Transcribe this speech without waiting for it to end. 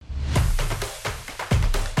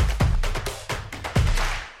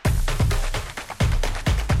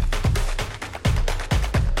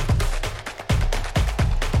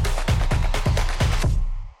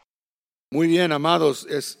bien, amados,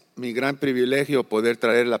 es mi gran privilegio poder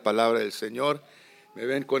traer la palabra del Señor. Me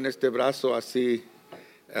ven con este brazo así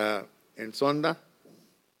en sonda.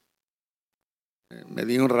 Me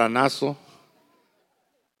di un ranazo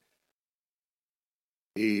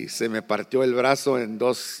y se me partió el brazo en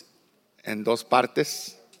dos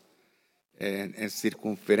partes, en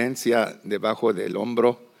circunferencia debajo del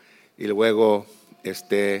hombro y luego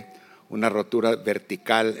una rotura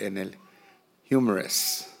vertical en el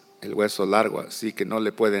humerus, el hueso largo, así que no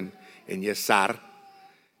le pueden enyesar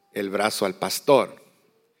el brazo al pastor.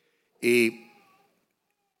 Y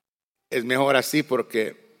es mejor así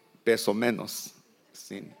porque peso menos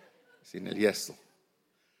sin el yeso.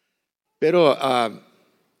 Pero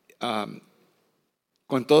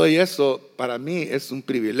con todo eso, para mí es un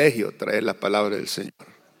privilegio traer la palabra del Señor,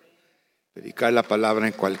 predicar la palabra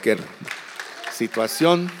en cualquier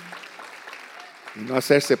situación y no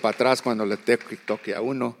hacerse para atrás cuando le toque a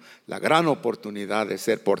uno la gran oportunidad de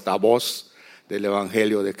ser portavoz del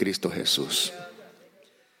Evangelio de Cristo Jesús.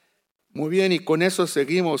 Muy bien, y con eso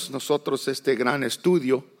seguimos nosotros este gran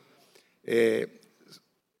estudio del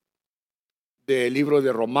libro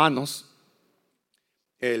de Romanos.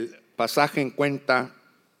 El pasaje en cuenta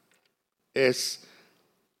es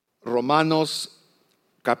Romanos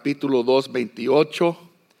capítulo 2,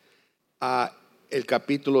 28 a el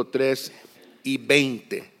capítulo 3 y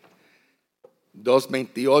 20. 2,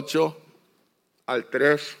 28 al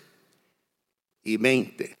 3 y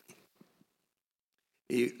 20.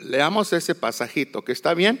 Y leamos ese pasajito, que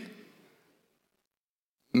está bien.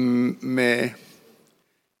 Me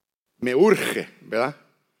urge, ¿verdad?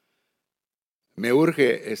 Me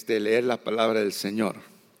urge leer la palabra del Señor.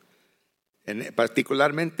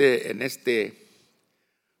 Particularmente en este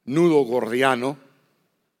nudo gordiano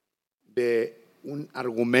de un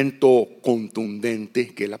argumento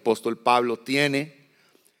contundente que el apóstol Pablo tiene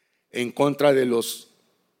en contra de los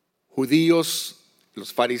judíos,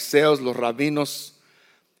 los fariseos, los rabinos,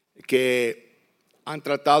 que han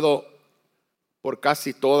tratado por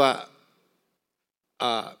casi toda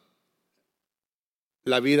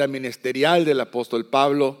la vida ministerial del apóstol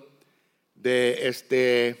Pablo de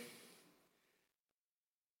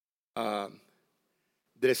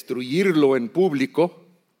destruirlo en público,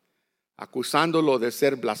 acusándolo de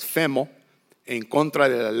ser blasfemo en contra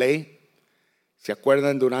de la ley. ¿Se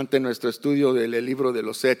acuerdan durante nuestro estudio del libro de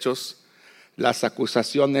los Hechos las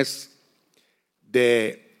acusaciones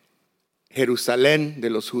de Jerusalén, de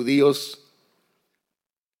los judíos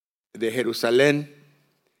de Jerusalén,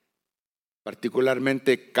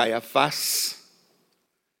 particularmente Caifás,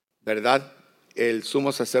 ¿verdad? El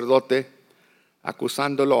sumo sacerdote,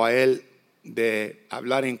 acusándolo a él de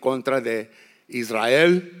hablar en contra de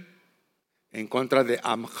Israel, en contra de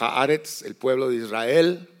Am Haaretz, el pueblo de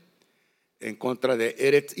Israel, en contra de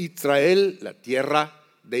Eretz Israel, la tierra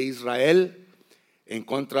de Israel, en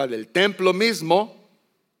contra del templo mismo,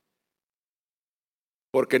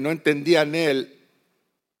 porque no entendían él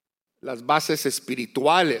las bases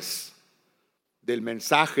espirituales del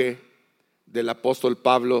mensaje del apóstol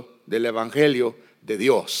Pablo del Evangelio de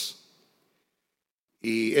Dios.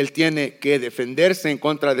 Y él tiene que defenderse en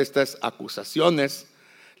contra de estas acusaciones.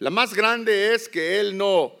 La más grande es que él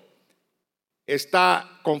no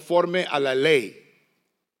está conforme a la ley,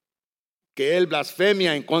 que él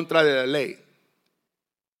blasfemia en contra de la ley,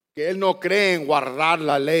 que él no cree en guardar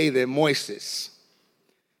la ley de Moisés,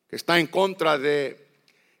 que está en contra de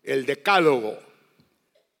el decálogo,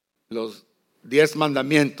 los 10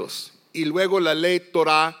 mandamientos, y luego la ley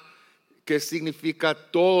Torah, que significa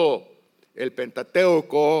todo el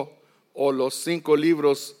Pentateuco o los 5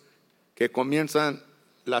 libros que comienzan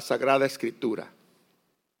la Sagrada Escritura.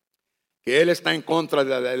 Que él está en contra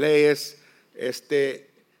de la ley es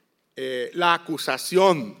la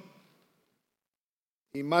acusación,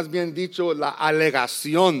 y más bien dicho la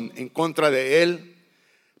alegación en contra de él,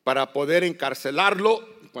 para poder encarcelarlo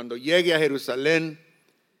cuando llegue a Jerusalén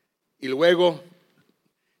y luego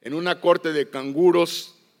en una corte de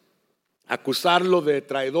canguros acusarlo de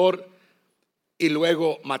traidor y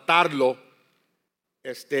luego matarlo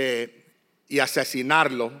y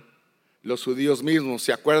asesinarlo. Los judíos mismos,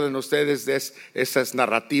 ¿se acuerdan ustedes de esas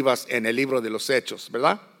narrativas en el libro de los Hechos,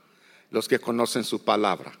 verdad? Los que conocen su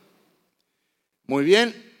palabra. Muy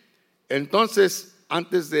bien, entonces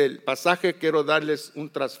antes del pasaje quiero darles un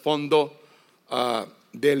trasfondo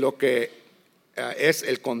de lo que es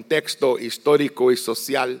el contexto histórico y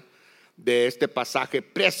social de este pasaje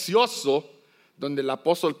precioso, donde el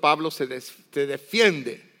apóstol Pablo se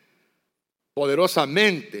defiende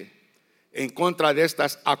poderosamente en contra de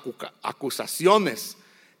estas acusaciones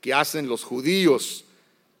que hacen los judíos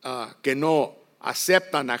que no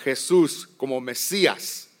aceptan a Jesús como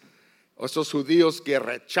Mesías, esos judíos que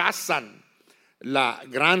rechazan la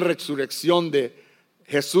gran resurrección de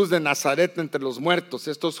Jesús de Nazaret entre los muertos,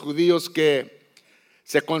 estos judíos que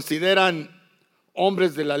se consideran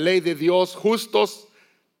hombres de la ley de Dios, justos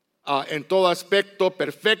en todo aspecto,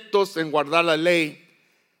 perfectos en guardar la ley,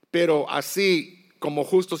 pero así como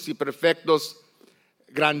justos y perfectos,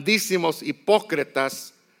 grandísimos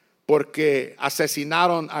hipócritas, porque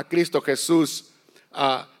asesinaron a Cristo Jesús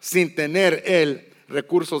sin tener él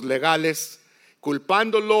recursos legales,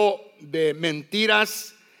 culpándolo de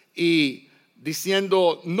mentiras y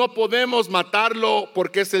diciendo: no podemos matarlo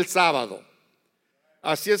porque es el sábado.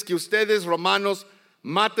 Así es que ustedes, romanos,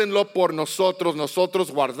 mátenlo por nosotros, nosotros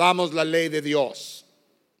guardamos la ley de Dios.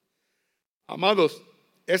 Amados,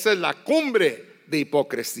 esa es la cumbre de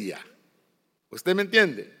hipocresía. ¿Usted me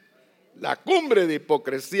entiende? La cumbre de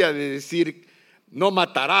hipocresía de decir: no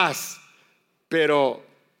matarás, pero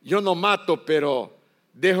yo no mato, pero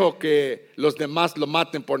dejo que los demás lo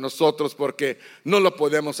maten por nosotros porque no lo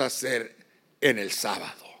podemos hacer en el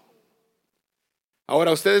sábado.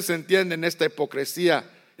 Ahora ustedes entienden esta hipocresía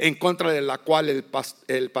en contra de la cual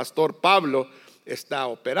el pastor Pablo está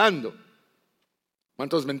operando.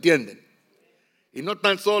 ¿Cuántos me entienden? Y no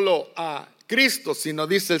tan solo a Cristo, sino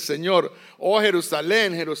dice el Señor: oh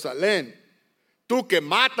Jerusalén, Jerusalén, tú que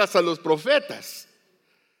matas a los profetas,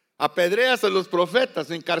 apedreas a los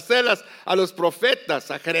profetas, encarcelas a los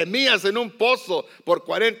profetas, a Jeremías en un pozo por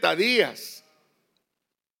 40 días,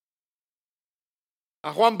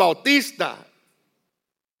 a Juan Bautista.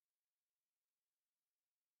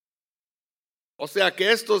 O sea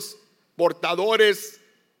que estos portadores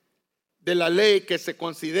de la ley, que se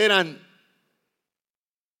consideran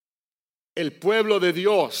el pueblo de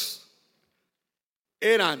Dios,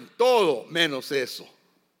 eran todo menos eso.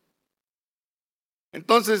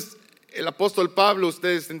 Entonces el apóstol Pablo,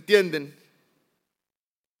 ustedes entienden,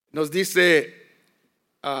 nos dice,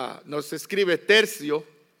 nos escribe Tercio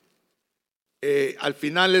al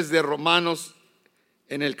finales de Romanos,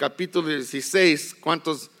 en el capítulo 16.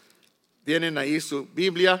 ¿Cuántos tienen ahí su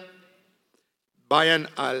Biblia? Vayan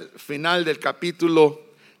al final del capítulo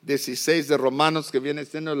 16 de Romanos, que viene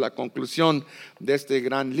siendo la conclusión de este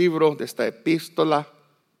gran libro, de esta epístola.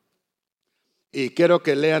 Y quiero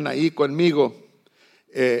que lean ahí conmigo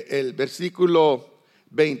el versículo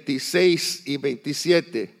 26 y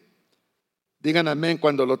 27. Digan amén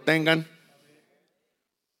cuando lo tengan.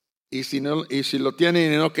 Y si lo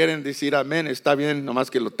tienen y no quieren decir amén, está bien,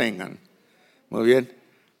 nomás que lo tengan. Muy bien.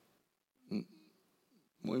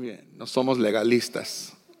 Muy bien, no somos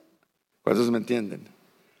legalistas. ¿Cuántos me entienden?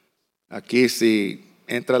 Aquí si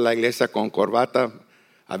entra a la iglesia con corbata,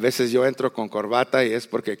 a veces yo entro con corbata y es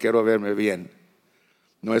porque quiero verme bien,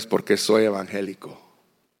 no es porque soy evangélico.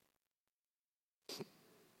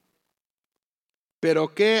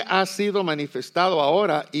 Pero que ha sido manifestado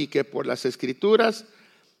ahora, y que por las escrituras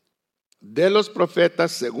de los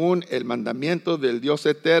profetas, según el mandamiento del Dios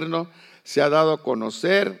eterno, se ha dado a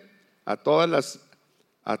conocer a todas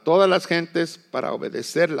las gentes, para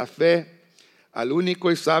obedecer la fe al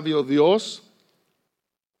único y sabio Dios.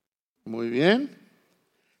 Muy bien.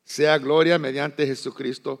 Sea gloria mediante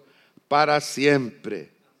Jesucristo para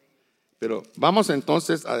siempre. Pero vamos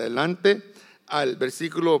entonces adelante al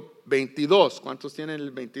versículo 22. ¿Cuántos tienen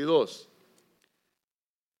el 22?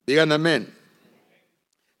 Digan amén.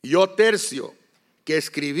 Yo, Tercio, que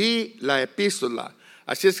escribí la epístola.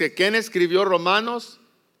 Así es que, ¿quién escribió Romanos?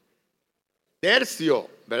 Tercio,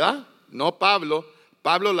 ¿verdad? No Pablo.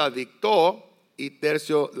 Pablo la dictó y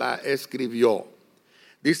Tercio la escribió.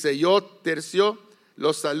 Dice: yo, Tercio,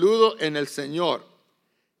 los saludo en el Señor.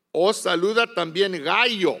 Os saluda también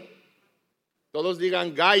Gayo. Todos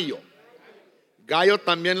digan Gayo. Gayo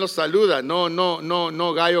también los saluda.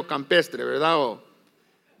 No gallo campestre, ¿verdad? O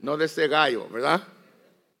no de ese gallo, ¿verdad?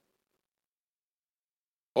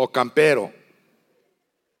 O campero.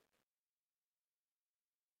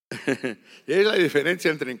 Y es la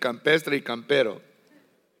diferencia entre campestre y campero.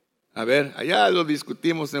 A ver, allá lo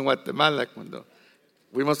discutimos en Guatemala cuando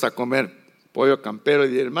fuimos a comer pollo campero. Y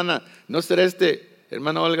dije: hermana, ¿no será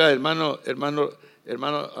hermana Olga, hermano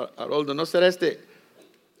Haroldo, ¿no será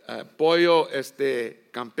pollo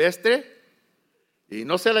campestre? Y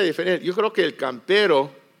no sé la diferencia. Yo creo que el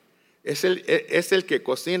campero es el que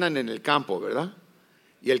cocinan en el campo, ¿verdad?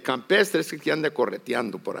 Y el campestre es el que anda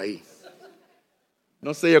correteando por ahí.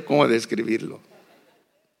 No sé yo cómo describirlo.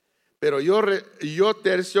 Pero yo,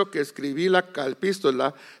 Tercio, que escribí la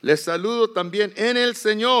epístola, les saludo también en el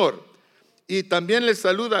Señor. Y también les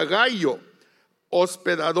saluda Gayo,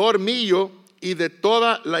 hospedador mío y de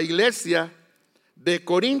toda la iglesia de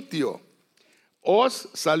Corintio. Os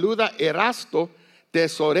saluda Erasto,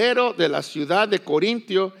 tesorero de la ciudad de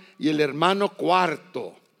Corintio, y el hermano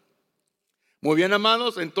Cuarto. Muy bien,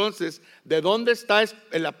 amados, entonces, ¿de dónde está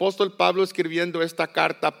el apóstol Pablo escribiendo esta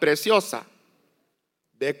carta preciosa?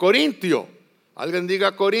 De Corintio. Alguien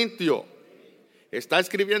diga Corintio. Está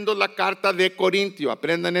escribiendo la carta de Corintio,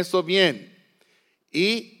 aprendan eso bien.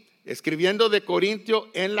 Y escribiendo de Corintio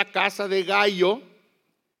en la casa de Gayo,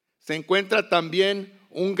 se encuentra también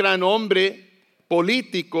un gran hombre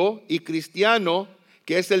político y cristiano,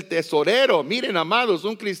 que es el tesorero. Miren, amados,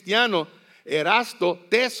 un cristiano, Erasto,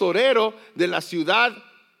 tesorero de la ciudad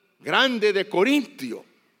grande de Corintio.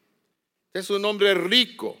 Es un hombre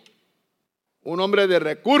rico, un hombre de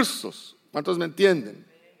recursos. ¿Cuántos me entienden?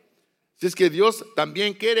 Si es que Dios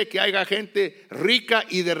también quiere que haya gente rica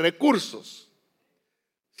y de recursos.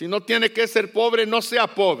 Si no tiene que ser pobre, no sea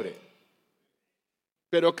pobre.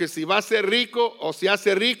 Pero que si va a ser rico o se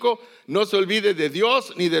hace rico, no se olvide de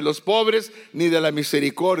Dios, ni de los pobres, ni de la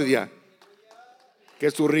misericordia.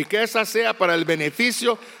 Que su riqueza sea para el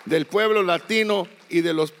beneficio del pueblo latino y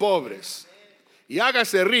de los pobres. Y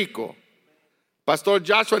hágase rico. Pastor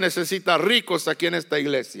Joshua necesita ricos aquí en esta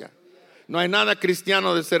iglesia. No hay nada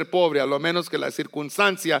cristiano de ser pobre, a lo menos que la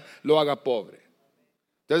circunstancia lo haga pobre.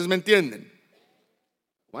 ¿Ustedes me entienden?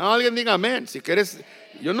 Bueno, alguien diga amén. Si quieres,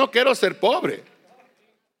 yo no quiero ser pobre.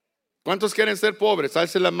 ¿Cuántos quieren ser pobres?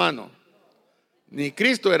 Alce la mano. Ni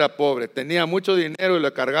Cristo era pobre, tenía mucho dinero y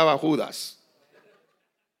le cargaba a Judas.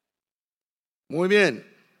 Muy bien.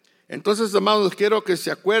 Entonces, amados, quiero que se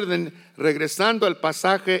acuerden, regresando al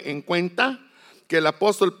pasaje en cuenta, que el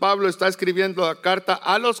apóstol Pablo está escribiendo la carta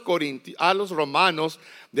a los romanos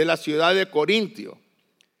de la ciudad de Corintio.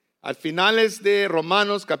 Al finales de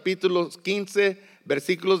Romanos capítulo 15,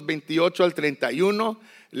 versículos 28 al 31,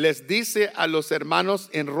 les dice a los hermanos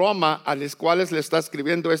en Roma, a los cuales le está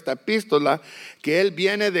escribiendo esta epístola, que él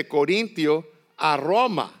viene de Corintio a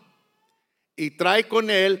Roma y trae con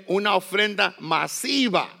él una ofrenda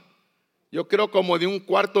masiva. Yo creo como de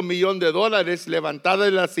 $250,000 levantada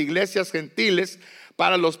en las iglesias gentiles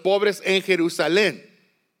para los pobres en Jerusalén.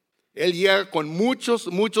 Él llega con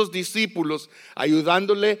muchos discípulos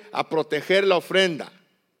ayudándole a proteger la ofrenda.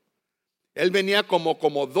 Él venía como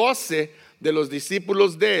 12 de los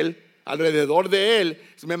discípulos de él, alrededor de él.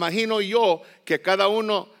 Me imagino yo que cada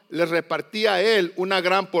uno le repartía a él una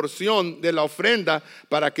gran porción de la ofrenda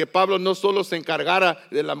para que Pablo no solo se encargara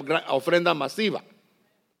de la ofrenda masiva.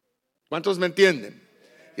 ¿Cuántos me entienden?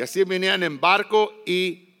 Y así venían en barco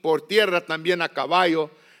y por tierra también a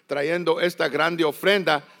caballo, trayendo esta grande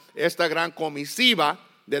ofrenda, esta gran comisiva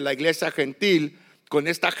de la iglesia gentil, con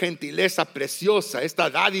esta gentileza preciosa, esta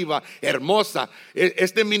dádiva hermosa,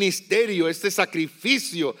 este ministerio, este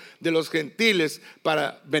sacrificio de los gentiles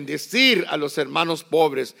para bendecir a los hermanos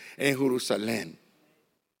pobres en Jerusalén.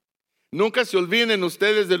 Nunca se olviden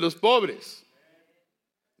ustedes de los pobres.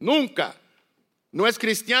 Nunca. No es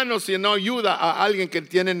cristiano si no ayuda a alguien que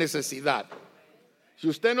tiene necesidad. Si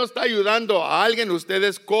usted no está ayudando a alguien, usted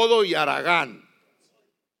es codo y haragán.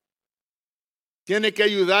 Tiene que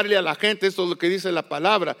ayudarle a la gente, eso es lo que dice la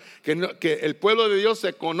palabra, que el pueblo de Dios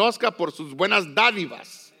se conozca por sus buenas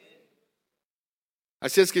dádivas.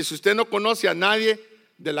 Así es que si usted no conoce a nadie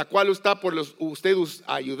de la cual usted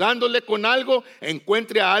ayudándole con algo,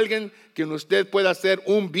 encuentre a alguien que usted pueda hacer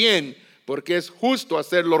un bien, porque es justo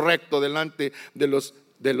hacer lo recto delante de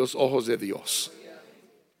los ojos de Dios.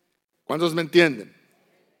 ¿Cuántos me entienden?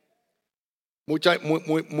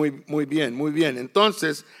 Muy bien.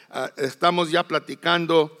 Entonces, estamos ya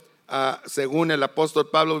platicando, según el apóstol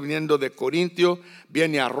Pablo, viniendo de Corintio,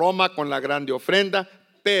 viene a Roma con la grande ofrenda,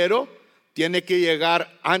 pero tiene que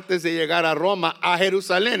llegar, antes de llegar a Roma, a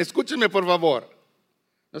Jerusalén. Escúchenme, por favor.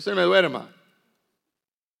 No se me duerma.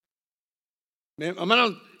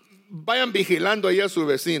 Hermanos, vayan vigilando ahí a su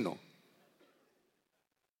vecino.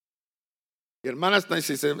 Y hermanas,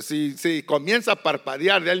 si comienza a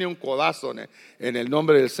parpadear, dale un codazo en el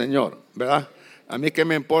nombre del Señor, ¿verdad? A mí qué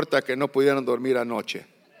me importa que no pudieran dormir anoche.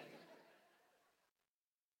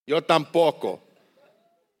 Yo tampoco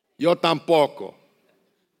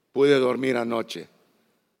pude dormir anoche.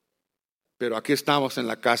 Pero aquí estamos en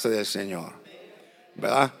la casa del Señor,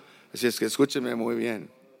 ¿verdad? Así es que escúchenme muy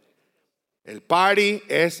bien. El party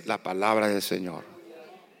es la palabra del Señor.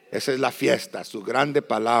 Esa es la fiesta, su grande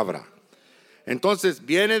palabra. Entonces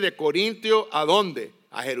viene de Corintio ¿a dónde?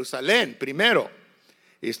 A Jerusalén primero.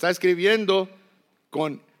 Y está escribiendo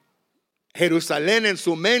con Jerusalén en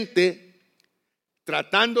su mente,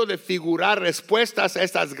 tratando de figurar respuestas a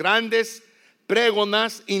estas grandes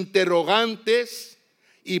pregonas, interrogantes,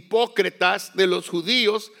 hipócritas de los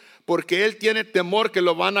judíos, porque él tiene temor que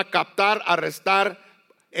lo van a captar, arrestar,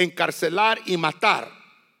 encarcelar y matar.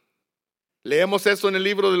 Leemos eso en el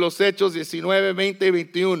libro de los Hechos 19, 20 y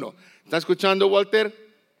 21. ¿Está escuchando, Walter?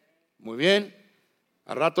 Muy bien.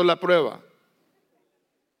 Al rato la prueba.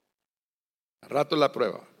 Al rato la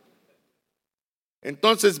prueba.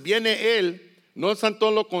 Entonces viene él, no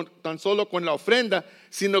tan solo con la ofrenda,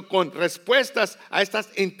 sino con respuestas a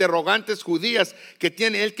estas interrogantes judías que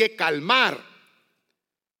tiene él que calmar.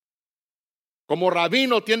 Como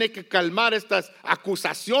rabino tiene que calmar estas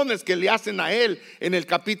acusaciones que le hacen a él en el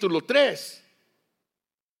capítulo 3.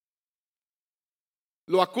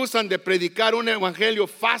 Lo acusan de predicar un evangelio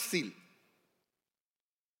fácil.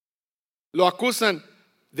 Lo acusan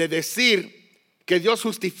de decir que Dios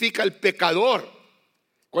justifica al pecador,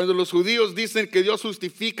 cuando los judíos dicen que Dios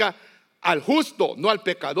justifica al justo, no al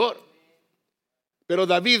pecador. Pero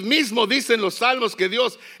David mismo dice en los salmos que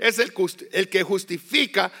Dios es el que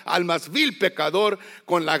justifica al más vil pecador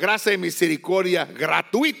con la gracia y misericordia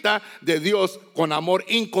gratuita de Dios, con amor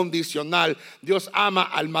incondicional. Dios ama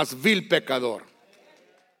al más vil pecador.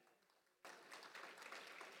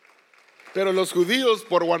 Pero los judíos,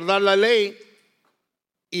 por guardar la ley,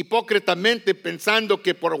 hipócritamente pensando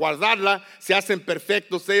que por guardarla se hacen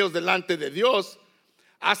perfectos ellos delante de Dios,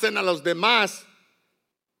 hacen a los demás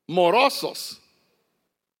morosos.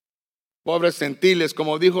 Pobres gentiles,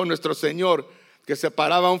 como dijo nuestro Señor, que se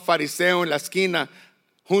paraba un fariseo en la esquina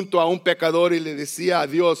junto a un pecador y le decía a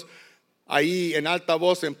Dios ahí en alta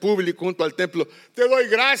voz, en público, junto al templo: te doy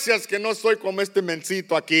gracias que no soy como este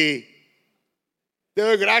mencito aquí. Te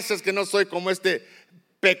doy gracias que no soy como este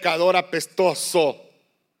pecador apestoso.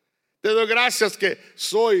 Te doy gracias que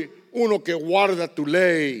soy uno que guarda tu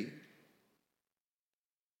ley.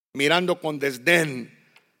 Mirando con desdén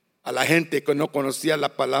a la gente que no conocía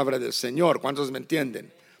la palabra del Señor. ¿Cuántos me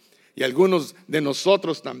entienden? Y algunos de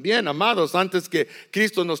nosotros también, amados, antes que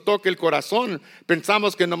Cristo nos toque el corazón,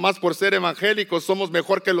 pensamos que nomás por ser evangélicos somos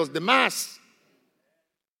mejor que los demás.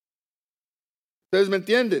 ¿Ustedes me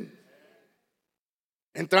entienden?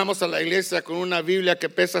 Entramos a la iglesia con una Biblia que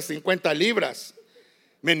pesa 50 libras,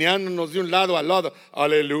 meneándonos de un lado al lado.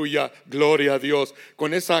 Aleluya, gloria a Dios,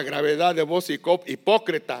 con esa gravedad de voz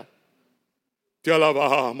hipócrita. Te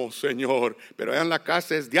alabamos, Señor, pero allá en la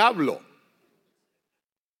casa es diablo.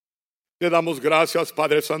 Te damos gracias,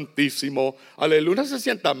 Padre Santísimo. Aleluya. ¿No se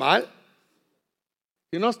sienta mal?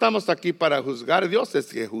 Si no estamos aquí para juzgar, Dios es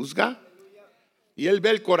que juzga. Y Él ve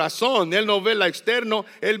el corazón, Él no ve lo externo,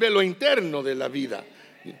 Él ve lo interno de la vida.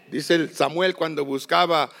 Dice Samuel cuando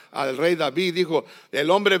buscaba al rey David, dijo: el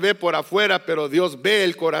hombre ve por afuera, pero Dios ve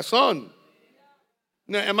el corazón.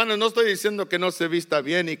 No, hermano, no estoy diciendo que no se vista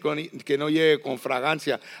bien y que no llegue con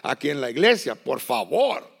fragancia aquí en la iglesia, por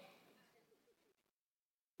favor.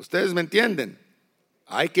 Ustedes me entienden.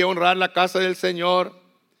 Hay que honrar la casa del Señor.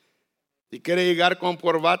 Si quiere llegar con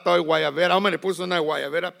corbata o guayabera, me le puso una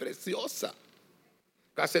guayabera preciosa.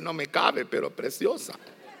 Casi no me cabe, pero preciosa.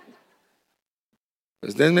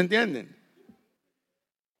 ¿Ustedes me entienden?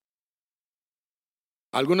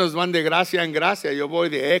 Algunos van de gracia en gracia, yo voy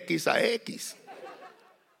de X a X.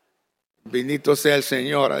 Bendito sea el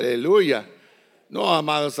Señor, aleluya. No,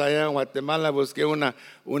 amados, allá en Guatemala busqué una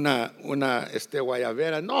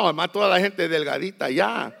guayabera. No, además toda la gente delgadita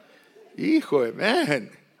allá. Hijo de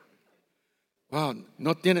man. Wow,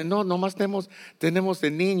 nomás tenemos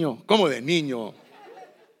de niño. ¿Cómo de niño?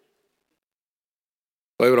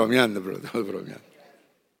 Estoy bromeando, pero estoy bromeando.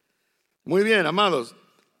 Muy bien, amados.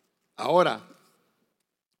 Ahora,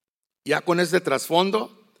 ya con este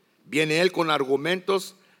trasfondo, viene él con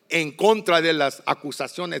argumentos en contra de las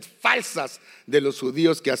acusaciones falsas de los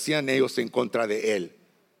judíos que hacían ellos en contra de él.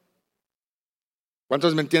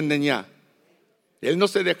 ¿Cuántos me entienden ya? Él no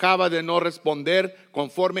se dejaba de no responder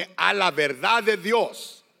conforme a la verdad de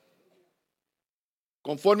Dios.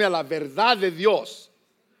 Conforme a la verdad de Dios,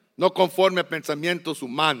 no conforme a pensamientos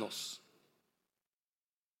humanos.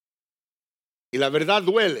 Y la verdad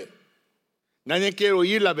duele. Nadie quiere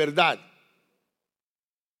oír la verdad.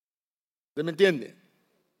 ¿Usted me entiende?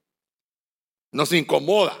 Nos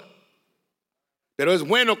incomoda. Pero es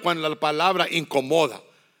bueno cuando la palabra incomoda.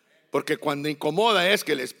 Porque cuando incomoda es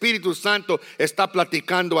que el Espíritu Santo está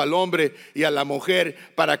platicando al hombre y a la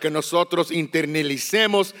mujer para que nosotros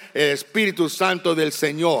internalicemos el Espíritu Santo del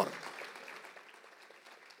Señor.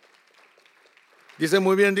 Dice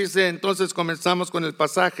muy bien, entonces comenzamos con el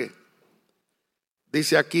pasaje.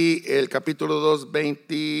 Dice aquí el capítulo 2,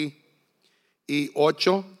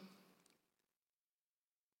 28.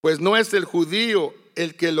 Pues no es el judío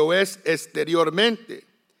el que lo es exteriormente,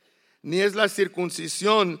 ni es la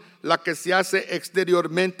circuncisión la que se hace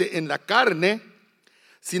exteriormente en la carne,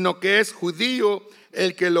 sino que es judío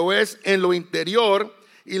el que lo es en lo interior,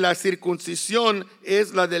 y la circuncisión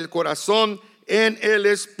es la del corazón en el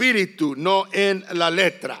espíritu, no en la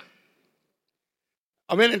letra.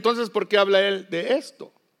 Amén. Entonces, ¿por qué habla él de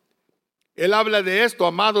esto? Él habla de esto,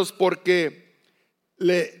 amados, porque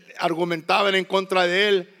le argumentaban en contra de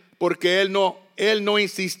él, porque él no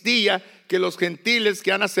insistía que los gentiles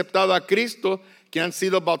que han aceptado a Cristo, que han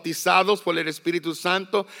sido bautizados por el Espíritu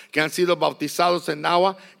Santo, que han sido bautizados en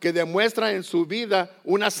agua, que demuestran en su vida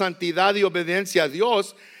una santidad y obediencia a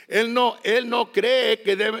Dios, él no cree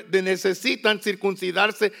que necesitan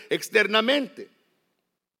circuncidarse externamente.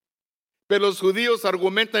 Pero los judíos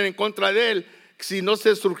argumentan en contra de él: si no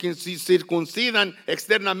se circuncidan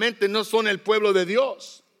externamente, no son el pueblo de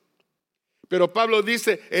Dios. Pero Pablo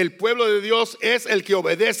dice: el pueblo de Dios es el que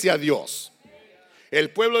obedece a Dios. El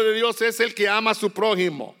pueblo de Dios es el que ama a su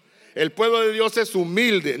prójimo. El pueblo de Dios es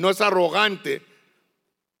humilde, no es arrogante,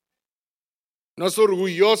 no es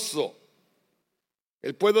orgulloso.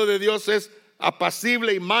 El pueblo de Dios es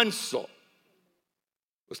apacible y manso.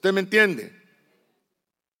 ¿Usted me entiende?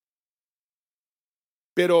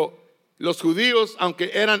 Pero los judíos,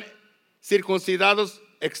 aunque eran circuncidados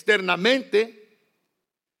externamente,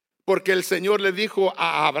 porque el Señor le dijo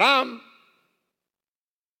a Abraham,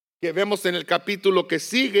 que vemos en el capítulo que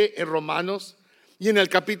sigue en Romanos, y en el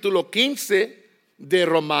capítulo 15 de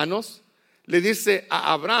Romanos, le dice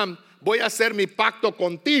a Abraham: voy a hacer mi pacto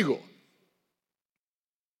contigo.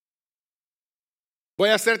 Voy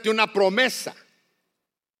a hacerte una promesa,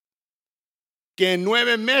 que en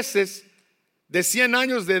 9 meses de 100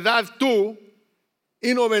 años de edad tú,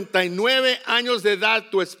 y 99 años de edad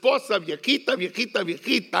tu esposa, viejita,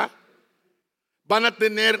 van a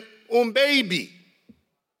tener un baby.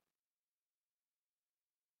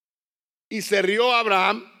 Y se rió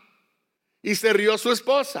Abraham y se rió su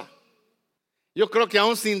esposa. Yo creo que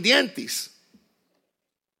aún sin dientes.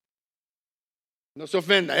 No se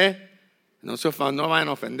ofenda, no vayan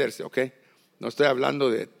a ofenderse, ¿ok? No estoy hablando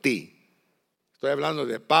de ti. Estoy hablando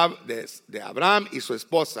de Abraham y su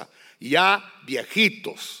esposa, ya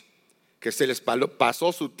viejitos, que se les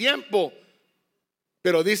pasó su tiempo.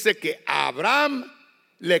 Pero dice que Abraham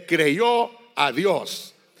le creyó a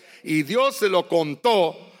Dios y Dios se lo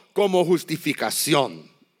contó como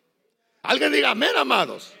justificación. Alguien diga amén,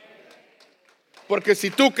 amados. Porque si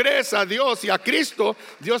tú crees a Dios y a Cristo,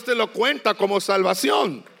 Dios te lo cuenta como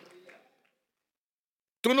salvación.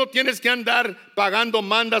 Tú no tienes que andar pagando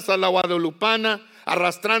mandas a la guadalupana,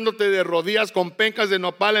 arrastrándote de rodillas con pencas de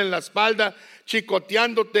nopal en la espalda,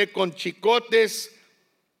 chicoteándote con chicotes,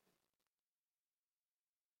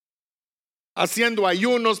 haciendo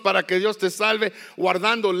ayunos para que Dios te salve,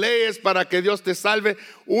 guardando leyes para que Dios te salve.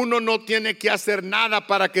 Uno no tiene que hacer nada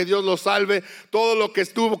para que Dios lo salve. Todo lo que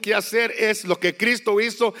tuvo que hacer es lo que Cristo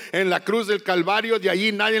hizo en la cruz del Calvario. De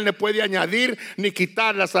allí nadie le puede añadir ni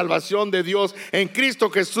quitar la salvación de Dios en Cristo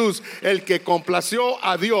Jesús, el que complació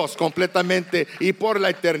a Dios completamente y por la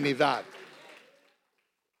eternidad.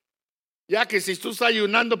 Ya que si tú estás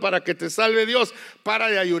ayunando para que te salve Dios, para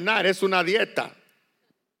de ayunar, es una dieta.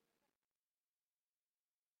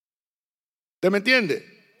 ¿Usted me entiende?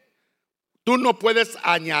 Tú no puedes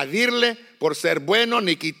añadirle por ser bueno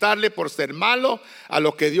ni quitarle por ser malo a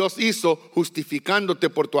lo que Dios hizo,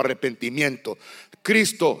 justificándote por tu arrepentimiento.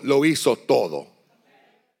 Cristo lo hizo todo.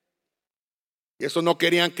 Y eso no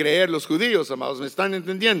querían creer los judíos, amados. ¿Me están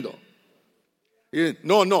entendiendo?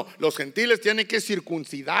 No, los gentiles tienen que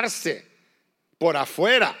circuncidarse por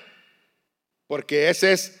afuera, porque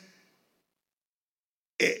ese es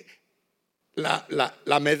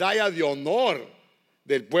la medalla de honor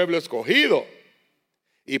del pueblo escogido.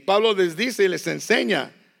 Y Pablo les dice y les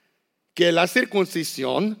enseña que la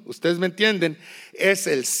circuncisión, ustedes me entienden, es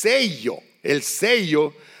el sello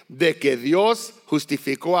de que Dios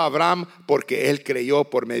justificó a Abraham porque él creyó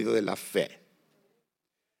por medio de la fe.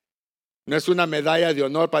 No es una medalla de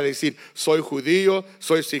honor para decir: soy judío,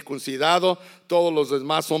 soy circuncidado, todos los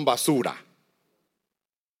demás son basura.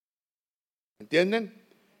 ¿Entienden?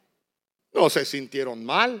 No se sintieron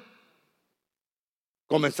mal,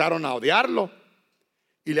 comenzaron a odiarlo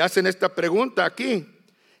y le hacen esta pregunta aquí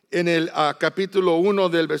en el capítulo 1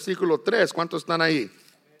 del versículo 3. ¿Cuántos están ahí?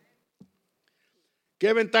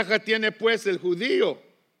 ¿Qué ventaja tiene pues el judío?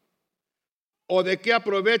 ¿O de qué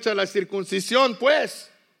aprovecha la circuncisión pues?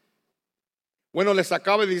 Bueno, les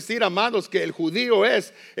acabo de decir, amados, que el judío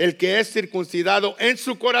es el que es circuncidado en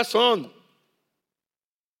su corazón.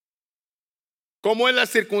 ¿Cómo es la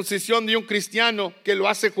circuncisión de un cristiano que lo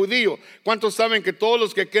hace judío? ¿Cuántos saben que todos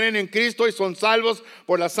los que creen en Cristo y son salvos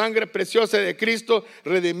por la sangre preciosa de Cristo,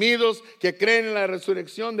 redimidos, que creen en la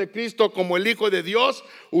resurrección de Cristo como el Hijo de Dios,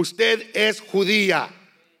 usted es judía?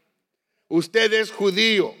 Usted es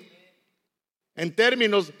judío. En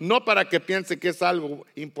términos, no para que piense que es algo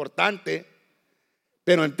importante,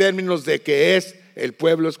 pero en términos de que es el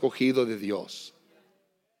pueblo escogido de Dios.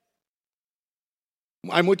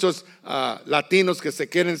 Hay muchos latinos que se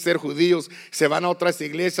quieren ser judíos, se van a otras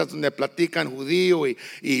iglesias donde platican judío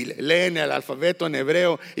y leen el alfabeto en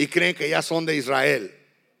hebreo y creen que ya son de Israel.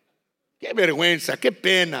 Qué vergüenza, qué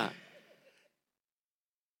pena.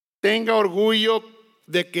 Tenga orgullo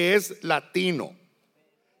de que es latino.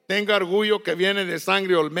 Tenga orgullo que viene de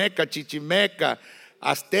sangre olmeca, chichimeca,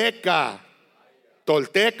 azteca,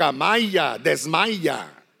 tolteca, maya,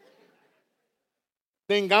 desmaya.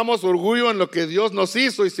 Tengamos orgullo en lo que Dios nos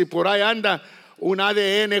hizo, y si por ahí anda un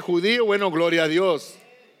ADN judío, bueno, gloria a Dios,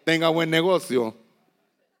 tenga buen negocio.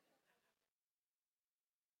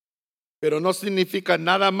 Pero no significa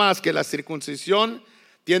nada más que la circuncisión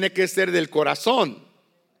tiene que ser del corazón,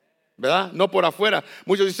 ¿verdad? No por afuera.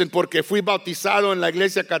 Muchos dicen, porque fui bautizado en la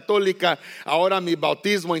iglesia católica, ahora mi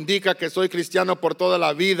bautismo indica que soy cristiano por toda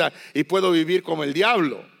la vida y puedo vivir como el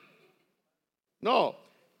diablo. No,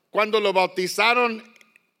 cuando lo bautizaron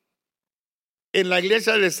en la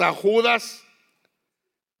iglesia de San Judas,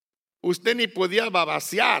 usted ni podía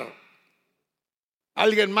babasear.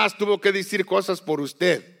 Alguien más tuvo que decir cosas por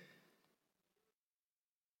usted.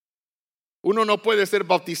 Uno no puede ser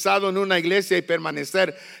bautizado en una iglesia y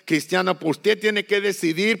permanecer cristiano. Usted tiene que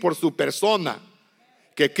decidir por su persona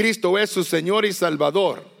que Cristo es su Señor y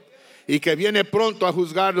Salvador, y que viene pronto a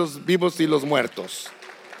juzgar los vivos y los muertos.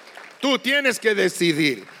 Tú tienes que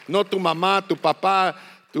decidir, no tu mamá, tu papá,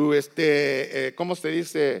 tu ¿cómo se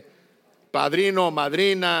dice? Padrino,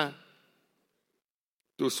 madrina,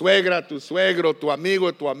 tu suegra, tu suegro, tu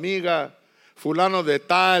amigo, tu amiga, fulano de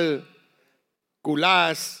tal,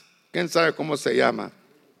 culás, quién sabe cómo se llama.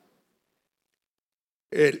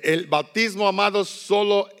 El bautismo, amados,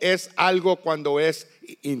 solo es algo cuando es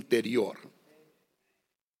interior.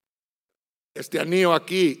 Este anillo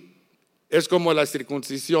aquí es como la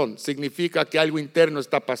circuncisión, significa que algo interno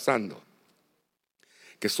está pasando.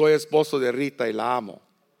 Que soy esposo de Rita y la amo.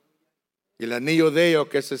 Y el anillo de ella,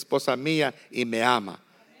 que es esposa mía y me ama.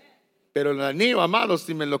 Pero el anillo, amado,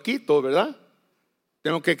 si me lo quito, ¿verdad?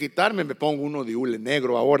 Tengo que quitarme, me pongo uno de hule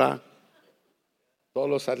negro ahora.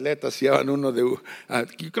 Todos los atletas llevan uno de hule.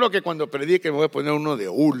 Yo creo que cuando predique me voy a poner uno de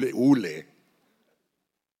hule.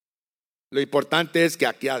 Lo importante es que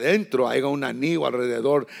aquí adentro haya un anillo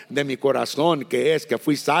alrededor de mi corazón, que es que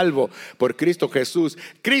fui salvo por Cristo Jesús.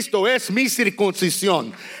 Cristo es mi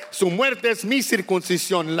circuncisión. Su muerte es mi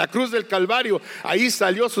circuncisión. En la cruz del Calvario, ahí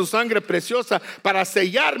salió su sangre preciosa para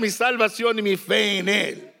sellar mi salvación y mi fe en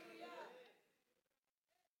Él.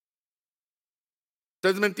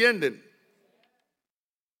 ¿Ustedes me entienden?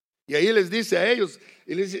 Y ahí les dice a ellos,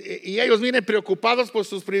 y ellos vienen preocupados por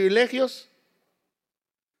sus privilegios,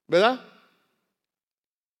 ¿verdad?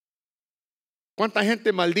 ¿Cuánta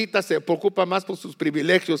gente maldita se preocupa más por sus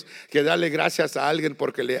privilegios que darle gracias a alguien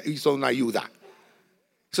porque le hizo una ayuda?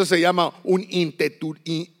 Eso se llama un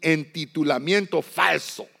entitulamiento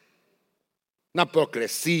falso, una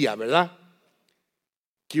hipocresía, ¿verdad?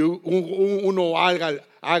 Que uno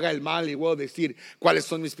haga el mal y luego decir cuáles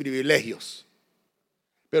son mis privilegios.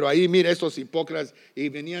 Pero ahí mira esos hipócritas y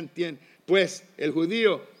venían, pues el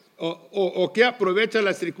judío o que aprovecha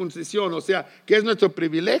la circuncisión, o sea, que es nuestro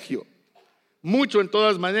privilegio. Mucho en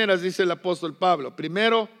todas maneras, dice el apóstol Pablo.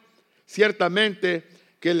 Primero, ciertamente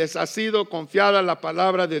que les ha sido confiada la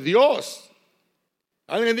palabra de Dios.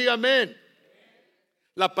 Alguien diga amén.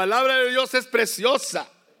 La palabra de Dios es preciosa.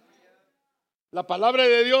 La palabra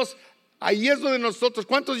de Dios, ahí es donde nosotros,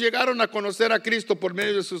 ¿cuántos llegaron a conocer a Cristo por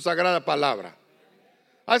medio de su sagrada palabra?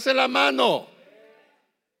 Alce la mano.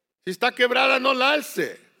 Si está quebrada, no la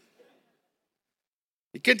alce.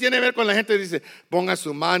 ¿Y qué tiene que ver con la gente? Dice, ponga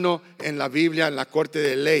su mano en la Biblia, en la corte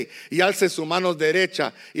de ley, y alce su mano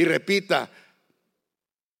derecha y repita,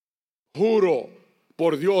 juro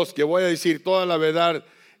por Dios que voy a decir toda la verdad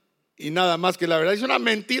y nada más que la verdad. Es una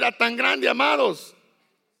mentira tan grande, amados.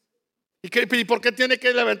 ¿Y por qué tiene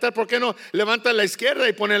que levantar? ¿Por qué no levanta la izquierda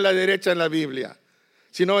y pone la derecha en la Biblia?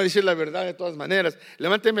 Si no va a decir la verdad de todas maneras.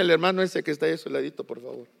 Levánteme el hermano ese que está ahí a su ladito, por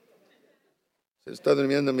favor. Se está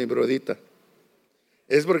durmiendo mi brodita.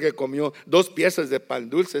 Es porque comió 2 piezas de pan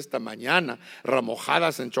dulce esta mañana,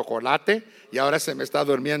 remojadas en chocolate, y ahora se me está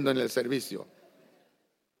durmiendo en el servicio.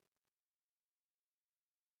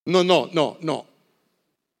 No.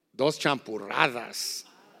 Dos champurradas,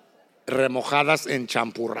 remojadas en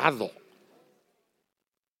champurrado.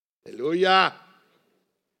 Aleluya.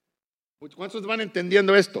 ¿Cuántos van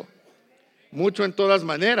entendiendo esto? Mucho en todas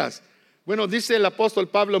maneras. Bueno, dice el apóstol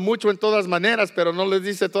Pablo, mucho en todas maneras, pero no les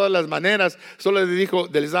dice todas las maneras, solo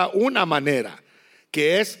les da una manera,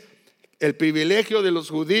 que es el privilegio de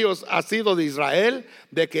los judíos ha sido de Israel,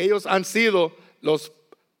 de que ellos han sido los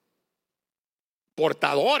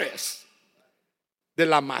portadores de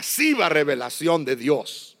la masiva revelación de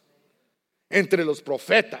Dios entre los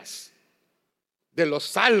profetas, de los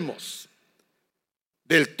salmos,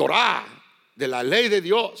 del Torá, de la ley de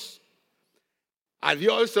Dios. A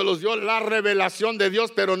Dios se los dio la revelación de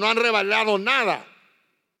Dios, pero no han revelado nada.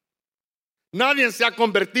 Nadie se ha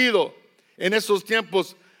convertido en esos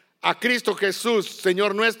tiempos a Cristo Jesús,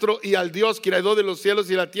 Señor nuestro, y al Dios creador de los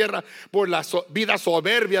cielos y la tierra, por la vida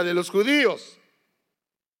soberbia de los judíos.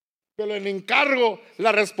 Pero el encargo,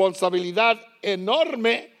 la responsabilidad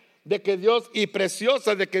enorme de que Dios, y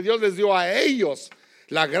preciosa, de que Dios les dio a ellos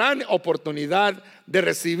la gran oportunidad de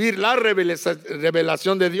recibir la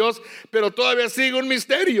revelación de Dios, pero todavía sigue un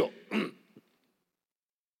misterio.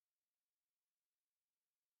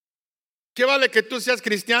 ¿Qué vale que tú seas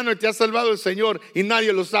cristiano y te ha salvado el Señor y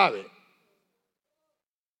nadie lo sabe?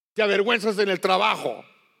 Te avergüenzas en el trabajo,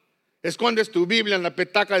 escondes tu Biblia en la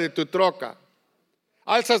petaca de tu troca,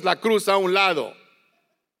 alzas la cruz a un lado,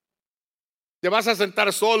 te vas a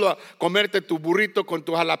sentar solo a comerte tu burrito con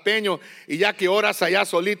tu jalapeño, y ya que oras allá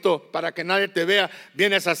solito para que nadie te vea,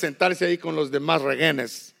 vienes a sentarse ahí con los demás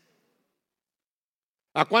reguenes.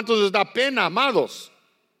 ¿A cuántos les da pena, amados?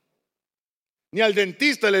 Ni al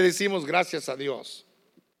dentista le decimos gracias a Dios.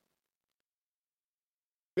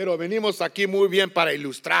 Pero venimos aquí muy bien para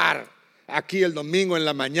ilustrar. Aquí el domingo en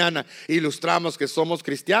la mañana ilustramos que somos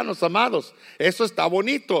cristianos, amados. Eso está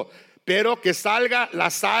bonito, pero que salga la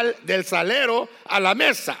sal del salero a la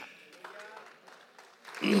mesa.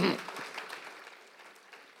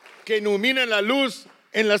 Que ilumine la luz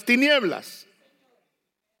en las tinieblas.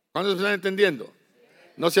 ¿Cuántos están entendiendo?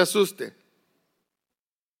 No se asuste.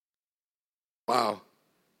 Wow,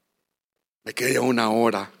 me quedé una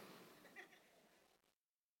hora.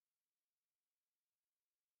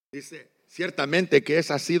 Dice, ciertamente que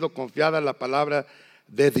esa ha sido confiada la palabra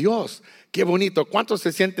de Dios. Qué bonito. ¿Cuántos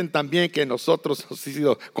se sienten también que nosotros hemos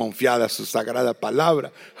sido confiada su sagrada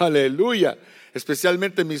palabra? Aleluya.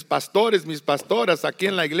 Especialmente mis pastores, mis pastoras aquí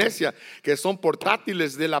en la iglesia, que son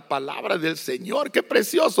portátiles de la palabra del Señor. Qué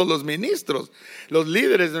preciosos los ministros, los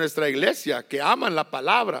líderes de nuestra iglesia que aman la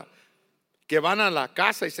palabra, que van a la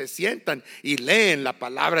casa y se sientan y leen la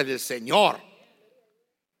palabra del Señor,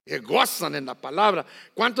 que gozan en la palabra.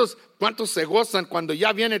 ¿Cuántos se gozan cuando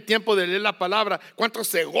ya viene tiempo de leer la palabra? ¿Cuántos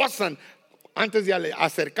se gozan antes de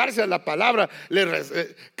acercarse a la palabra?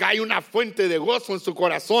 Cae una fuente de gozo en su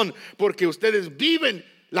corazón porque ustedes viven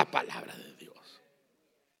la palabra de Dios.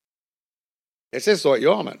 Ese soy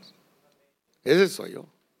yo, hermanos. Ese soy yo.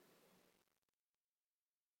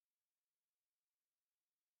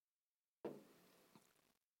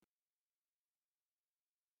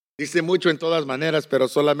 Dice mucho en todas maneras, pero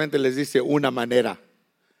solamente les dice una manera.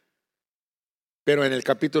 Pero en el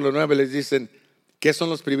capítulo 9 les dicen, ¿qué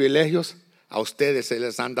son los privilegios? A ustedes se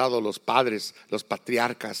les han dado los padres, los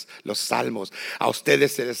patriarcas, los salmos. A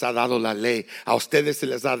ustedes se les ha dado la ley. A ustedes se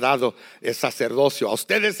les ha dado el sacerdocio. A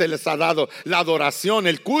ustedes se les ha dado la adoración,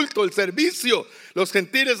 el culto, el servicio. Los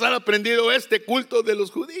gentiles han aprendido este culto de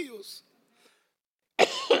los judíos.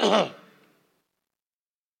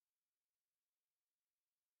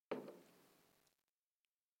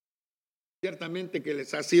 Ciertamente que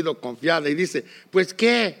les ha sido confiada. Y dice, pues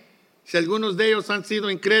 ¿qué? Si algunos de ellos han sido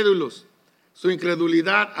incrédulos, ¿su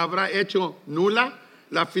incredulidad habrá hecho nula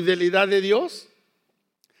la fidelidad de Dios?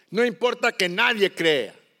 No importa que nadie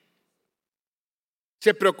crea.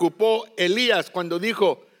 Se preocupó Elías cuando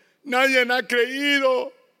dijo, nadie ha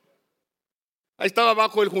creído. Ahí estaba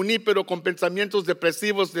bajo el junípero con pensamientos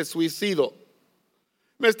depresivos de suicidio.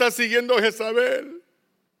 Me está siguiendo Jezabel.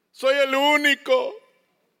 Soy el único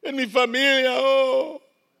en mi familia.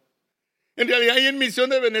 En realidad, y en Misión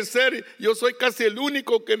de Benecer, yo soy casi el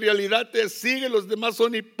único que en realidad te sigue. Los demás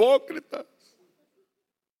son hipócritas.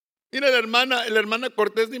 Mira, la hermana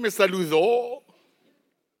Cortés ni me saludó.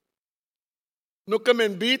 No, que me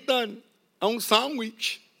invitan a un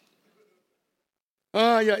sándwich.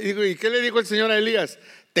 ¿Y qué le dijo el Señor a Elías?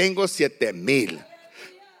 Tengo 7,000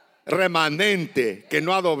 remanente que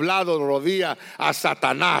no ha doblado rodilla a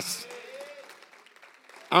Satanás.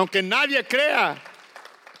 Aunque nadie crea,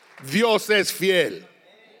 Dios es fiel.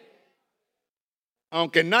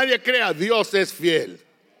 Aunque nadie crea, Dios es fiel.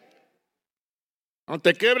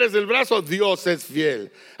 Aunque quebres el brazo, Dios es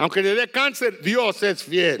fiel. Aunque le dé cáncer, Dios es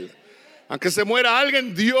fiel. Aunque se muera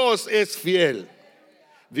alguien, Dios es fiel.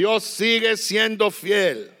 Dios sigue siendo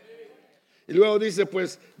fiel. Y luego dice,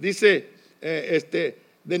 pues,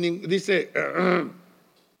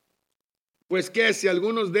 pues que si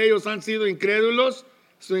algunos de ellos han sido incrédulos,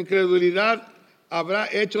 su incredulidad habrá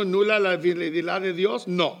hecho nula la fidelidad de Dios.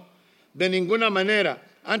 No, de ninguna manera.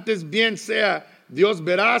 Antes bien sea Dios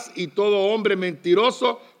veraz y todo hombre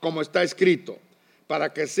mentiroso, como está escrito,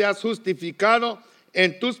 para que seas justificado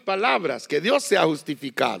en tus palabras, que Dios sea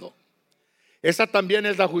justificado. Esa también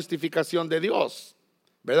es la justificación de Dios,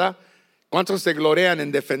 ¿verdad? ¿Cuántos se glorean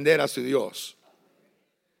en defender a su Dios?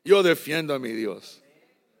 Yo defiendo a mi Dios,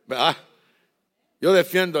 ¿verdad? Yo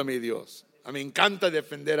defiendo a mi Dios. A mí me encanta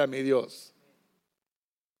defender a mi Dios.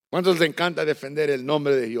 ¿Cuántos les encanta defender el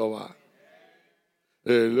nombre de Jehová?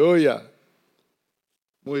 Aleluya.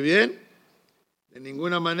 Muy bien. De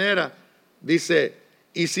ninguna manera. Dice,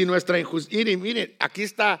 y si nuestra injusticia, miren, aquí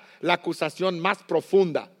está la acusación más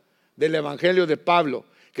profunda del evangelio de Pablo,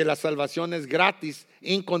 que la salvación es gratis,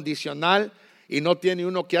 incondicional, y no tiene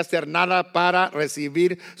uno que hacer nada para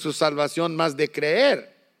recibir su salvación más de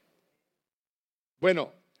creer.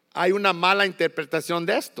 Bueno, hay una mala interpretación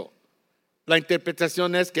de esto. La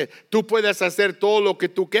interpretación es que tú puedes hacer todo lo que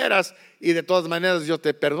tú quieras y de todas maneras Dios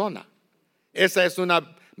te perdona. Esa es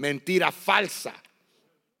una mentira falsa.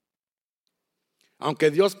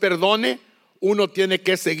 Aunque Dios perdone, uno tiene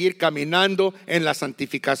que seguir caminando en la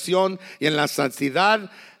santificación y en la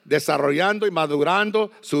santidad, desarrollando y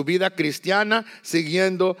madurando su vida cristiana,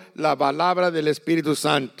 siguiendo la palabra del Espíritu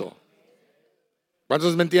Santo.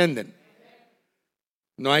 ¿Cuántos me entienden?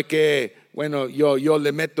 No hay que, bueno, yo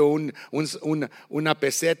le meto una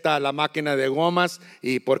peseta a la máquina de gomas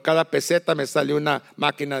y por cada peseta me sale una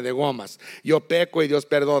máquina de gomas. Yo peco y Dios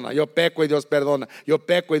perdona, yo peco y Dios perdona, yo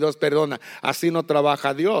peco y Dios perdona. Así no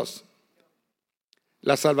trabaja Dios.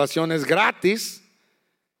 La salvación es gratis,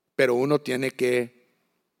 pero uno tiene que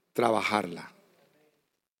trabajarla.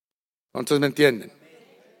 ¿Cuántos me entienden?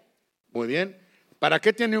 Muy bien. ¿Para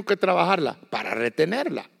qué tiene uno que trabajarla? Para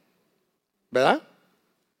retenerla, ¿verdad?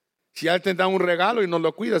 Si alguien te da un regalo y no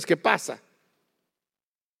lo cuidas, ¿qué pasa?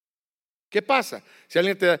 ¿Qué pasa? Si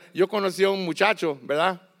alguien te da, yo conocí a un muchacho,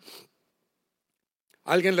 ¿verdad?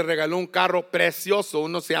 Alguien le regaló un carro precioso,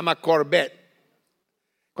 uno se llama Corvette.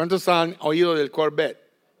 ¿Cuántos han oído del Corvette?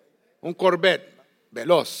 Un Corvette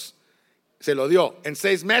veloz. Se lo dio. En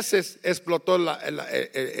 6 meses explotó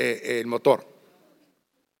el motor.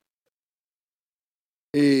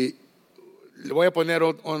 Y le voy a poner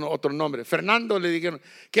otro nombre. Fernando, le dijeron,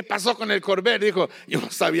 ¿qué pasó con el Corvette? Dijo, yo no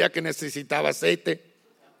sabía que necesitaba aceite.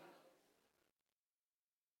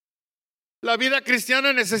 La vida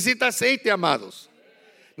cristiana necesita aceite, amados.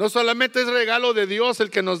 No solamente es regalo de Dios el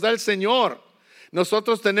que nos da el Señor.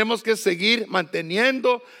 Nosotros tenemos que seguir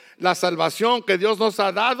manteniendo la salvación que Dios nos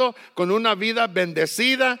ha dado con una vida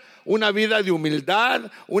bendecida, una vida de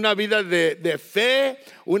humildad, una vida de fe,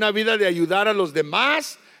 una vida de ayudar a los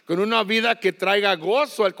demás, con una vida que traiga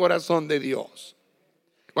gozo al corazón de Dios.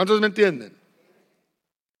 ¿Cuántos me entienden?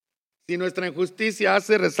 Si nuestra injusticia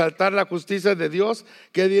hace resaltar la justicia de Dios,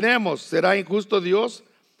 ¿qué diremos? ¿Será injusto Dios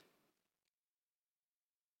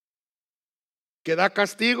que da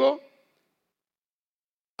castigo?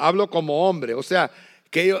 Hablo como hombre. O sea,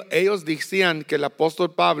 que ellos decían que el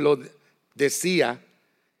apóstol Pablo decía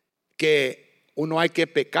que uno hay que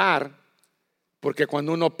pecar porque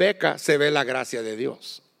cuando uno peca se ve la gracia de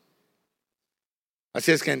Dios.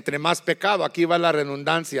 Así es que entre más pecado, aquí va la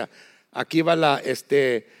redundancia, aquí va la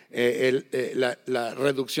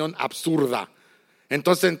reducción absurda.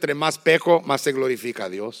 Entonces entre más peco, más se glorifica a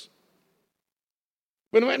Dios.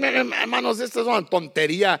 Bueno, hermanos, esta es una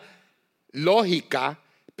tontería lógica,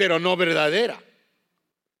 pero no verdadera.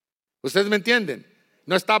 ¿Ustedes me entienden?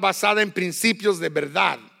 No está basada en principios de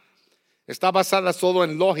verdad. Está basada solo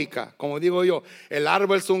en lógica. Como digo yo, el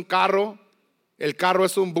árbol es un carro, el carro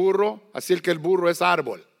es un burro, así que el burro es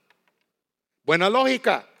árbol. Buena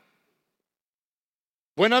lógica.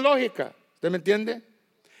 Buena lógica. ¿Usted me entiende?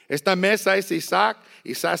 Esta mesa es Isaac,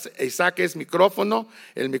 Isaac es micrófono,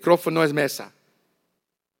 el micrófono es mesa.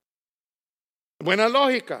 Buena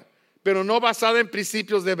lógica, pero no basada en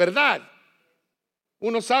principios de verdad.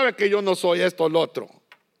 Uno sabe que yo no soy esto o lo otro.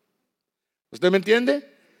 ¿Usted me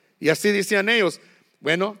entiende? Y así decían ellos,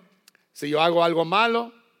 bueno, si yo hago algo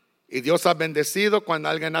malo y Dios ha bendecido, cuando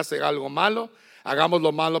alguien hace algo malo, hagamos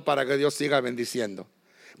lo malo para que Dios siga bendiciendo.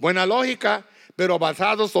 Buena lógica, pero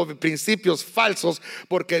basados sobre principios falsos,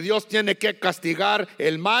 porque Dios tiene que castigar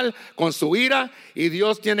el mal con su ira, y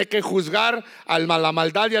Dios tiene que juzgar la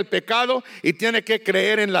maldad y el pecado, y tiene que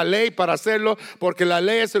creer en la ley para hacerlo, porque la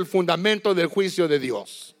ley es el fundamento del juicio de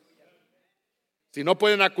Dios. Si no,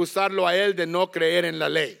 pueden acusarlo a él de no creer en la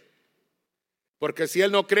ley, porque si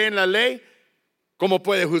él no cree en la ley, ¿cómo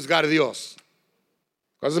puede juzgar Dios?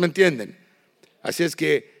 ¿Cuántos me entienden? Así es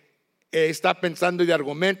que está pensando de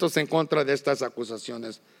argumentos en contra de estas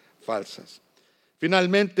acusaciones falsas.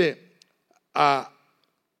 Finalmente, a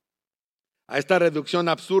esta reducción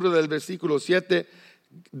absurda del versículo 7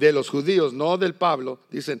 de los judíos, no del Pablo,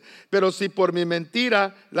 dicen: pero si por mi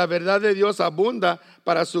mentira la verdad de Dios abunda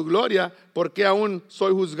para su gloria, ¿por qué aún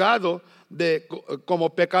soy juzgado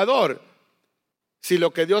como pecador? Si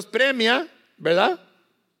lo que Dios premia, ¿verdad?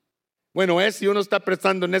 Bueno, si uno está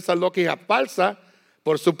pensando en esa lógica falsa,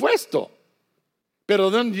 por supuesto.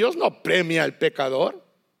 Pero Dios no premia al pecador.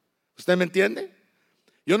 ¿Usted me entiende?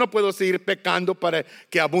 Yo no puedo seguir pecando para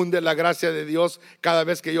que abunde la gracia de Dios cada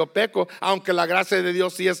vez que yo peco, aunque la gracia de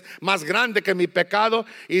Dios sí es más grande que mi pecado,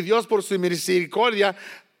 y Dios por su misericordia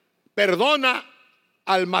perdona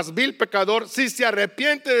al más vil pecador si se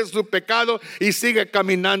arrepiente de su pecado y sigue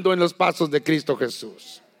caminando en los pasos de Cristo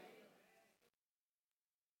Jesús.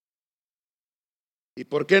 ¿Y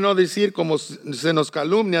por qué no decir, como se nos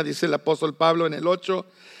calumnia, dice el apóstol Pablo en el 8,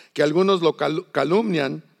 que algunos lo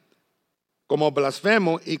calumnian como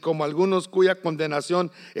blasfemo, y como algunos cuya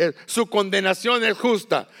condenación su condenación es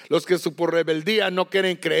justa, los que por rebeldía no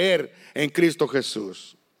quieren creer en Cristo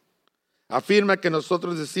Jesús? Afirma que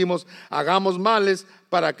nosotros decimos: hagamos males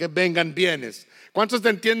para que vengan bienes. ¿Cuántos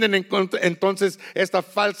entienden entonces esta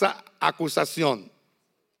falsa acusación?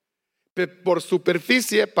 Por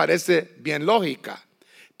superficie parece bien lógica,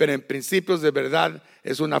 pero en principios de verdad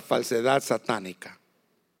es una falsedad satánica.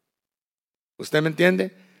 ¿Usted me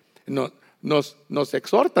entiende? Nos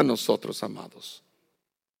exhorta a nosotros, amados.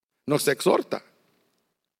 Nos exhorta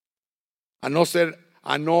a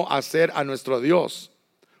no hacer a nuestro Dios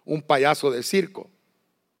un payaso de circo,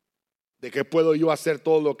 de que puedo yo hacer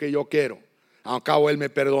todo lo que yo quiero, al cabo Él me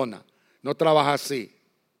perdona. No trabaja así.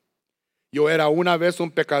 Yo era una vez un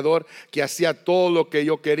pecador que hacía todo lo que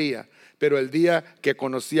yo quería, pero el día que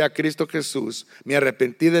conocí a Cristo Jesús, me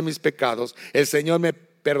arrepentí de mis pecados. El Señor me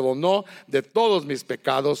perdonó de todos mis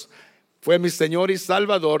pecados, fue mi Señor y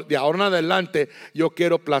Salvador. De ahora en adelante yo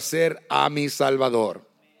quiero placer a mi Salvador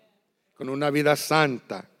con una vida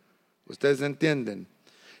santa. ¿Ustedes entienden?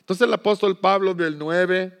 Entonces el apóstol Pablo, del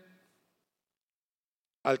 9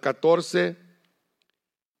 al 14,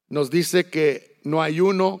 nos dice que no hay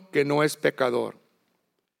uno que no es pecador,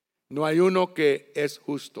 no hay uno que es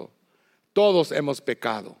justo. Todos hemos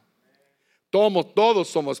pecado, todos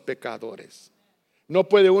somos pecadores. No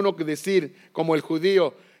puede uno decir como el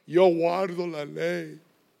judío: yo guardo la ley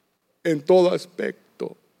en todo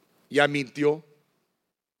aspecto. Ya mintió,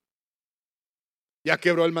 ya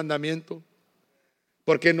quebró el mandamiento,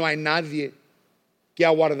 porque no hay nadie que ha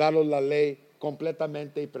guardado la ley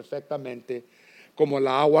completamente y perfectamente como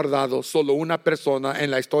la ha guardado solo una persona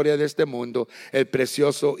en la historia de este mundo, el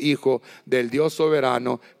precioso Hijo del Dios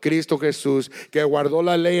soberano, Cristo Jesús, que guardó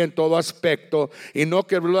la ley en todo aspecto y no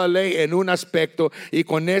quebró la ley en un aspecto, y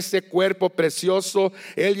con ese cuerpo precioso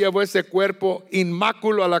Él llevó ese cuerpo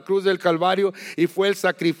inmáculo a la cruz del Calvario, y fue el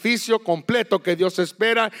sacrificio completo que Dios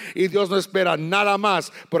espera, y Dios no espera nada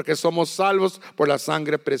más, porque somos salvos por la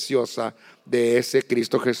sangre preciosa de ese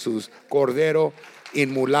Cristo Jesús, Cordero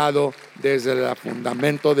inmolado desde el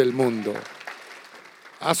fundamento del mundo.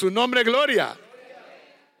 A su nombre gloria,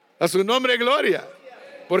 a su nombre gloria,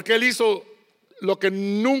 porque Él hizo lo que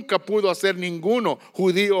nunca pudo hacer ninguno,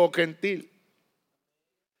 judío o gentil.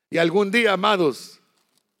 Y algún día, amados,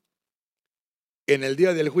 en el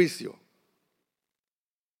día del juicio,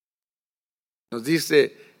 nos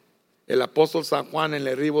dice el apóstol San Juan en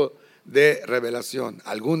el libro de Revelación,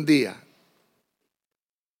 algún día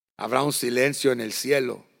habrá un silencio en el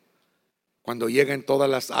cielo cuando lleguen todas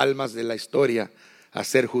las almas de la historia a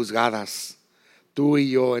ser juzgadas, tú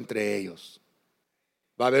y yo entre ellos.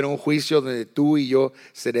 Va a haber un juicio donde tú y yo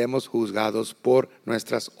seremos juzgados por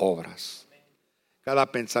nuestras obras.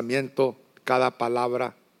 Cada pensamiento, cada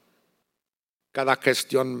palabra, cada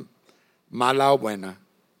gestión mala o buena,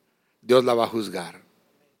 Dios la va a juzgar.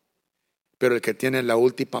 Pero el que tiene la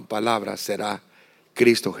última palabra será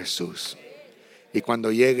Cristo Jesús. Y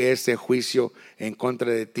cuando llegue ese juicio en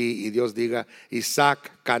contra de ti y Dios diga: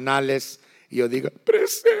 Isaac Canales, y yo diga: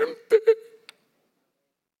 presente.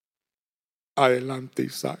 Adelante,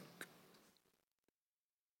 Isaac.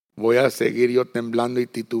 Voy a seguir yo temblando y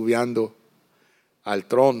titubeando al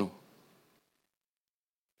trono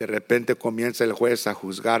De repente comienza el juez a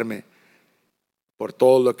juzgarme por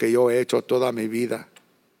todo lo que yo he hecho toda mi vida,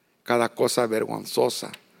 cada cosa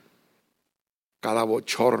vergonzosa, cada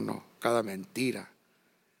bochorno, cada mentira.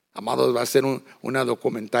 Amados, va a ser una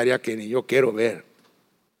documentaria que ni yo quiero ver.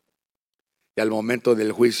 Y al momento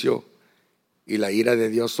del juicio y la ira de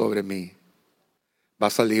Dios sobre mí, va a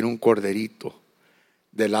salir un corderito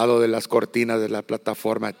del lado de las cortinas de la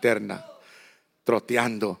plataforma eterna,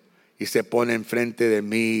 troteando, y se pone enfrente de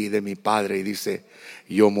mí y de mi Padre y dice: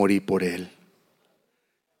 yo morí por él,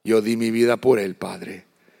 yo di mi vida por él, Padre.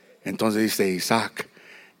 Entonces dice: Isaac,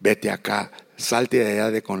 vete acá, salte de allá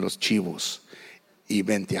de con los chivos y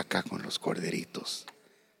vente acá con los corderitos.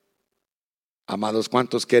 Amados,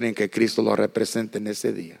 ¿cuántos quieren que Cristo los represente en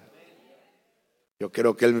ese día? Yo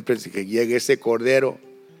quiero que Él me piense, que llegue ese cordero,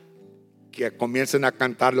 que comiencen a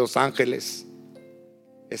cantar los ángeles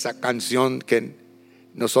esa canción que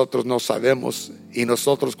nosotros no sabemos, y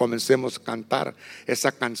nosotros comencemos a cantar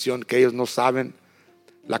esa canción que ellos no saben,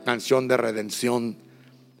 la canción de redención,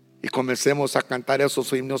 y comencemos a cantar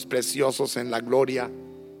esos himnos preciosos en la gloria.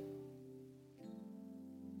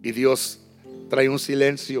 Y Dios trae un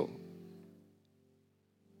silencio,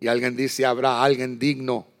 y alguien dice: habrá alguien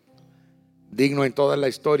digno en toda la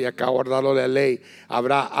historia que ha guardado la ley.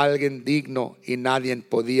 Habrá alguien digno, y nadie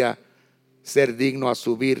podía ser digno a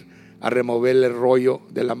subir a remover el rollo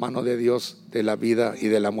de la mano de Dios, de la vida y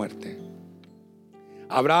de la muerte.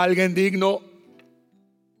 Habrá alguien digno.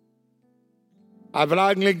 Habrá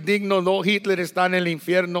alguien digno. No, Hitler está en el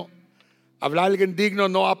infierno. Habrá alguien digno.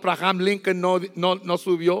 No, Abraham Lincoln no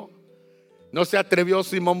subió. No se atrevió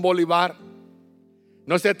Simón Bolívar.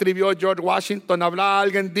 No se atrevió George Washington. Habrá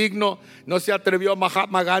alguien digno. No se atrevió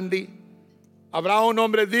Mahatma Gandhi. Habrá un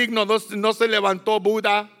hombre digno. No se levantó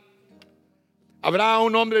Buda. Habrá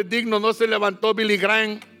un hombre digno. No se levantó Billy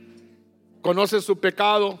Graham. Conoce su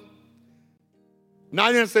pecado.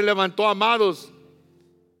 Nadie se levantó, amados.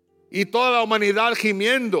 Y toda la humanidad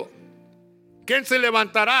gimiendo. ¿Quién se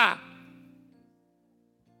levantará?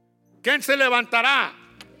 ¿Quién se levantará?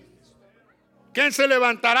 ¿Quién se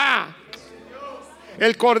levantará?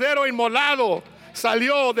 El Cordero inmolado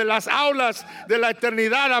salió de las aulas de la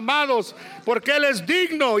eternidad, amados, porque Él es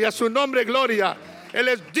digno, y a su nombre gloria. Él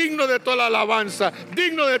es digno de toda la alabanza,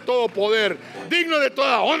 digno de todo poder, digno de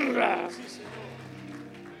toda honra.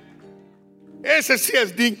 Ese sí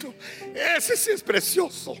es digno, ese sí es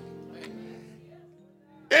precioso,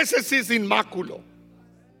 ese sí es inmáculo.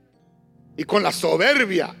 Y con la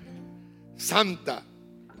soberbia santa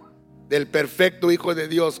del perfecto Hijo de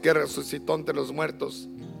Dios que resucitó entre los muertos,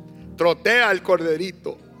 trotea al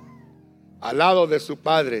corderito al lado de su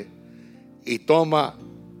Padre y toma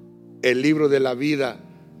el libro de la vida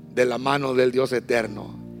de la mano del Dios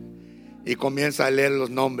eterno y comienza a leer los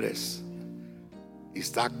nombres: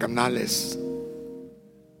 Isaac Canales,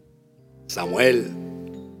 Samuel,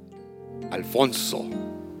 Alfonso,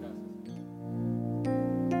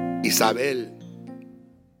 Isabel,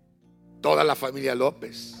 toda la familia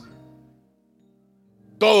López,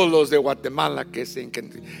 todos los de Guatemala que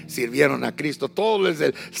sirvieron a Cristo, todos los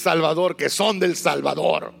del Salvador que son del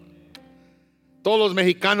Salvador, todos los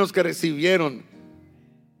mexicanos que recibieron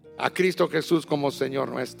a Cristo Jesús como Señor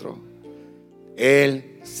nuestro.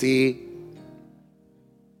 Él sí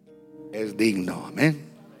es digno, amén,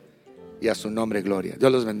 y a su nombre gloria.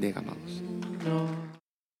 Dios los bendiga, amados.